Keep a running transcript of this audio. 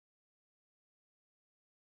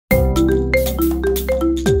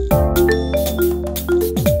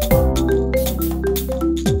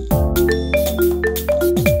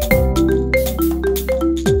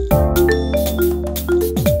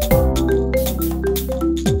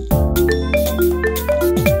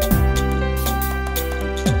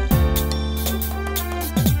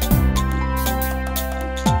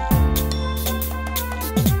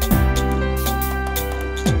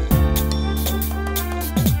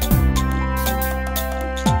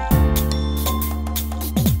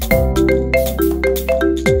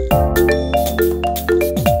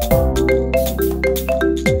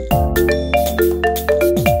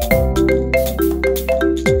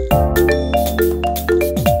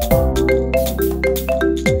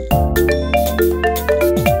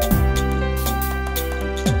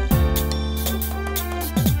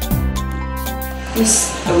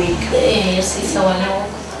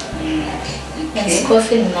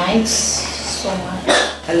cough at night so much.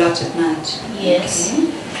 A lot at night? Yes.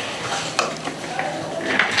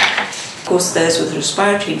 Okay. Of course, those with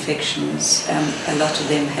respiratory infections, a lot of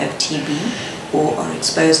them have TB or are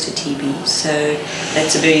exposed to TB, so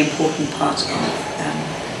that's a very important part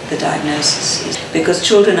of the diagnosis, because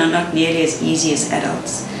children are not nearly as easy as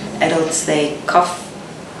adults. Adults, they cough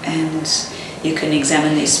and you can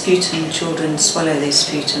examine their sputum. Children swallow their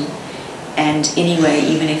sputum, and anyway,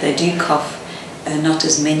 even if they do cough, not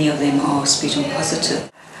as many of them are sputum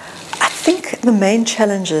positive. I think the main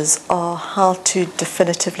challenges are how to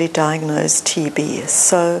definitively diagnose TB.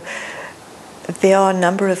 So there are a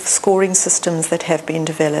number of scoring systems that have been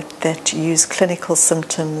developed that use clinical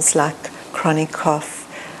symptoms like chronic cough,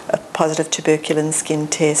 a positive tuberculin skin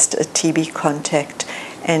test, a TB contact,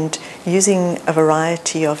 and using a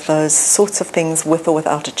variety of those sorts of things with or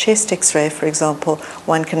without a chest x-ray, for example,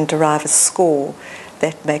 one can derive a score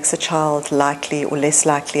that makes a child likely or less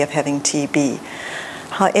likely of having TB.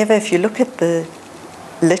 However, if you look at the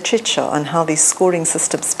literature on how these scoring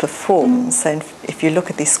systems perform, so if you look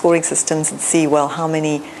at these scoring systems and see, well, how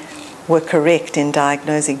many were correct in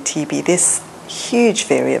diagnosing TB, there's huge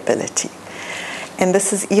variability. And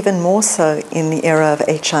this is even more so in the era of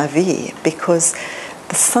HIV, because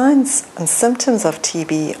the signs and symptoms of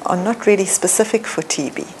TB are not really specific for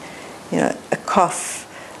TB. You know, a cough,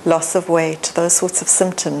 loss of weight, those sorts of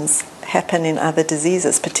symptoms happen in other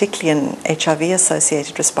diseases, particularly in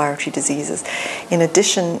HIV-associated respiratory diseases. In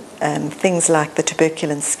addition, things like the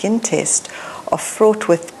tuberculin skin test are fraught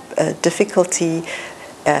with difficulty.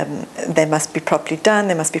 They must be properly done,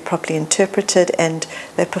 they must be properly interpreted, and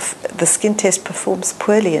the skin test performs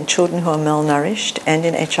poorly in children who are malnourished and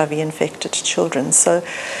in HIV-infected children. So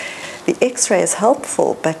the X-ray is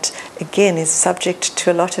helpful, but again is subject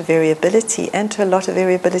to a lot of variability and to a lot of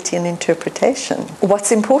variability in interpretation.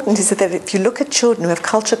 What's important is that if you look at children who have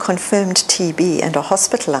culture-confirmed TB and are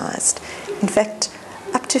hospitalized, in fact,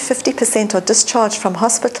 up to 50% are discharged from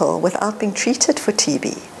hospital without being treated for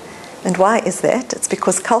TB. And why is that? It's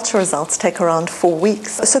because culture results take around 4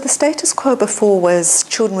 weeks. So the status quo before was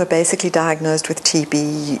children were basically diagnosed with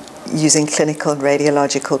TB using clinical and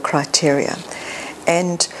radiological criteria.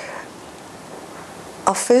 And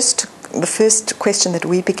the first question that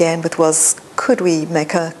we began with was, could we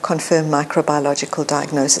make a confirmed microbiological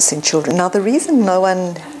diagnosis in children? Now, the reason no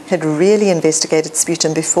one had really investigated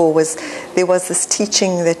sputum before was there was this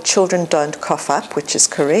teaching that children don't cough up, which is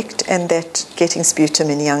correct, and that getting sputum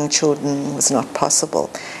in young children was not possible.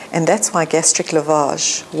 And that's why gastric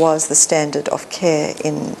lavage was the standard of care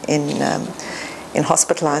in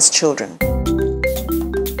hospitalized children.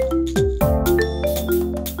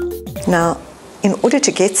 Now, in order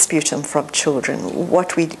to get sputum from children,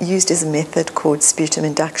 what we used is a method called sputum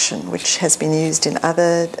induction, which has been used in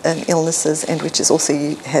other illnesses and which is also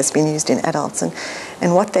has been used in adults.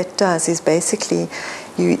 And what that does is basically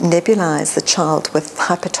you nebulize the child with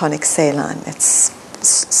hypertonic saline. It's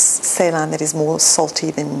saline that is more salty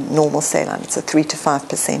than normal saline. It's a 3 to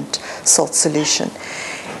 5% salt solution.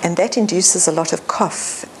 And that induces a lot of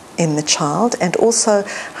cough in the child and also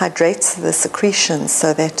hydrates the secretions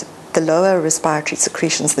so that the lower respiratory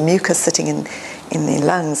secretions, the mucus sitting in the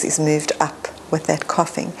lungs, is moved up with that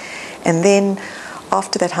coughing. And then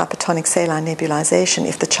after that hypertonic saline nebulization,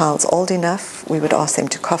 if the child's old enough, we would ask them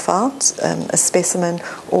to cough out a specimen,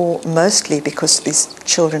 or mostly because these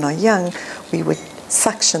children are young, we would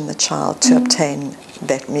suction the child to obtain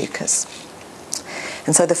that mucus.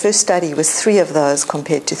 And so the first study was 3 of those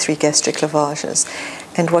compared to 3 gastric lavages.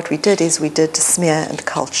 And what we did is we did smear and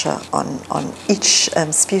culture on each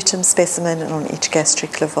sputum specimen and on each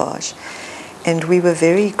gastric lavage. And we were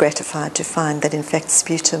very gratified to find that in fact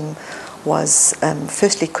sputum was,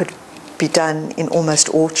 firstly could be done in almost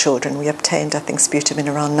all children. We obtained, I think, sputum in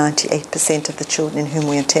around 98% of the children in whom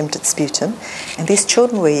we attempted sputum. And these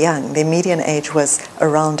children were young. Their median age was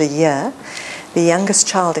around a year. The youngest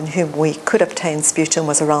child in whom we could obtain sputum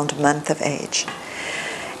was around a month of age.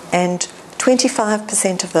 And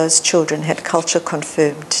 25% of those children had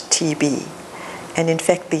culture-confirmed TB. And in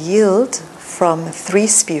fact, the yield from 3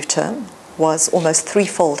 sputum was almost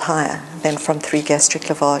 3-fold higher than from 3 gastric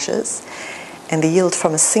lavages. And the yield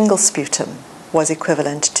from a single sputum was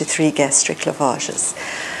equivalent to 3 gastric lavages.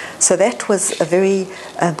 So that was a very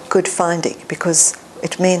good finding, because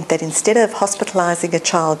it meant that instead of hospitalizing a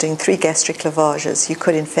child doing 3 gastric lavages, you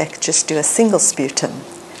could in fact just do a single sputum,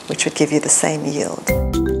 which would give you the same yield.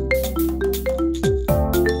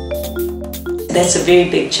 That's a very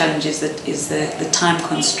big challenge, is the time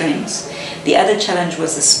constraints. The other challenge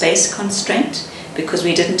was the space constraint, because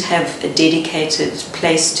we didn't have a dedicated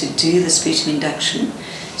place to do the sputum induction.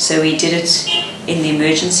 So we did it in the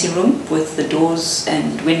emergency room with the doors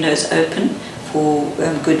and windows open for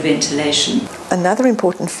good ventilation. Another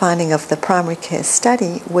important finding of the primary care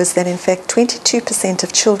study was that in fact 22%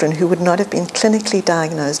 of children who would not have been clinically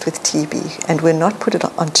diagnosed with TB and were not put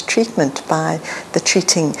onto treatment by the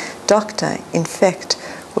treating doctor, in fact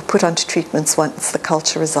were put onto treatments once the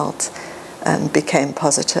culture results became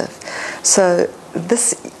positive. So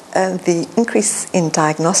this, the increase in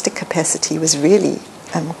diagnostic capacity was really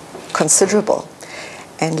considerable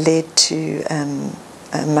and led to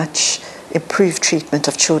a much improved treatment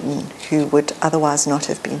of children who would otherwise not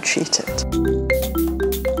have been treated.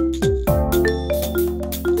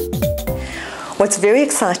 What's very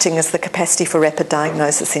exciting is the capacity for rapid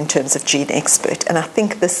diagnosis in terms of gene expert, and I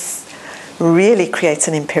think this really creates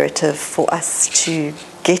an imperative for us to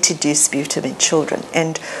get induced sputum in children.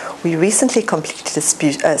 And we recently completed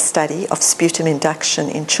a study of sputum induction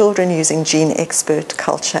in children using gene expert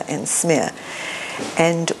culture and smear.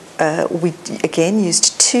 And we again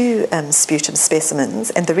used two sputum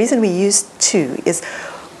specimens, and the reason we used two is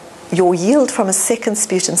your yield from a second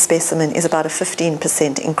sputum specimen is about a 15%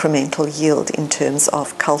 incremental yield in terms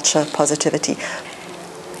of culture positivity.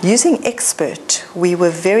 Using expert, we were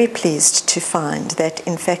very pleased to find that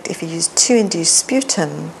in fact if you use two induced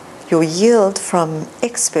sputum, your yield from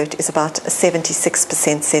expert is about a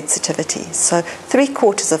 76% sensitivity. So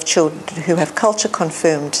 3/4 of children who have culture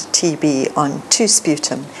confirmed TB on two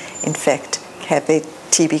sputum, in fact, have their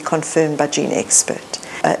TB confirmed by gene expert.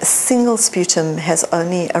 A single sputum has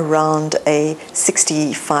only around a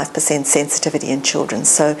 65% sensitivity in children.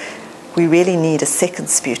 So we really need a second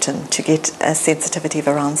sputum to get a sensitivity of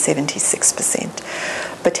around 76%.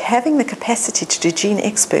 But having the capacity to do gene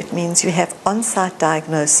expert means you have on-site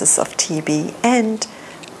diagnosis of TB and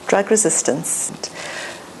drug resistance.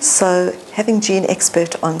 So having gene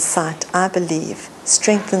expert on site, I believe,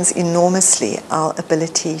 strengthens enormously our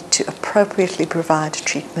ability to appropriately provide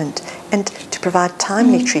treatment and to provide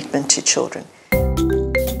timely treatment to children.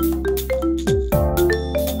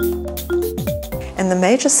 And the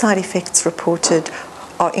major side effects reported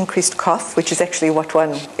are increased cough, which is actually what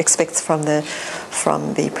one expects from the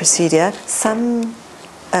procedure, some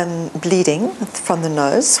bleeding from the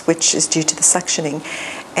nose, which is due to the suctioning,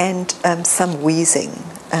 and some wheezing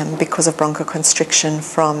because of bronchoconstriction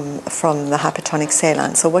from the hypertonic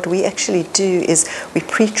saline. So what we actually do is we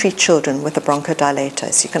pre-treat children with a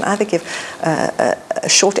bronchodilator. So you can either give a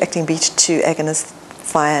short-acting beta-2 agonist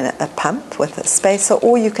via a pump with a spacer,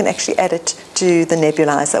 or you can actually add it to the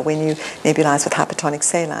nebulizer when you nebulize with hypertonic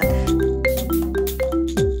saline.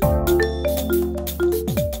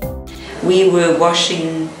 We were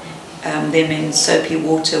washing them in soapy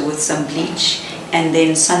water with some bleach and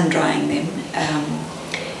then sun drying them,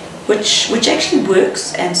 which actually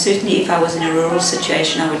works, and certainly if I was in a rural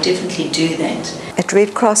situation I would definitely do that. At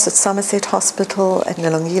Red Cross, at Somerset Hospital, at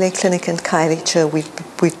Nalungile Clinic in Khayelitsha,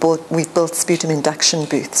 we've built sputum induction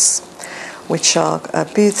booths, which are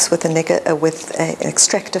booths with an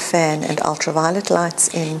extractor fan and ultraviolet lights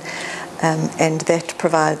in, and that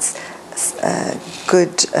provides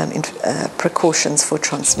good precautions for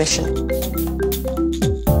transmission.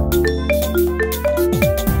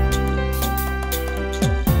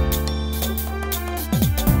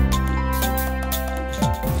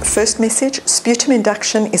 First message, sputum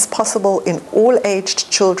induction is possible in all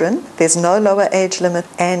aged children. There's no lower age limit,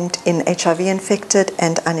 and in HIV-infected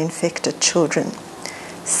and uninfected children.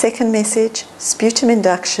 Second message, sputum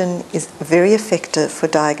induction is very effective for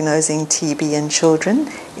diagnosing TB in children,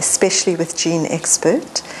 especially with gene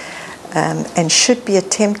expert, and should be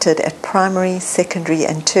attempted at primary, secondary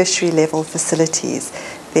and tertiary level facilities.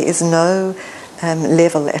 There is no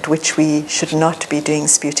level at which we should not be doing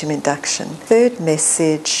sputum induction. Third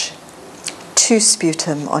message, two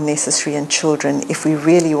sputum are necessary in children if we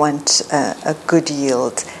really want a good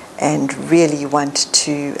yield and really want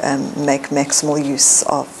to make maximal use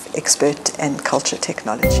of expert and culture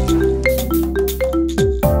technology.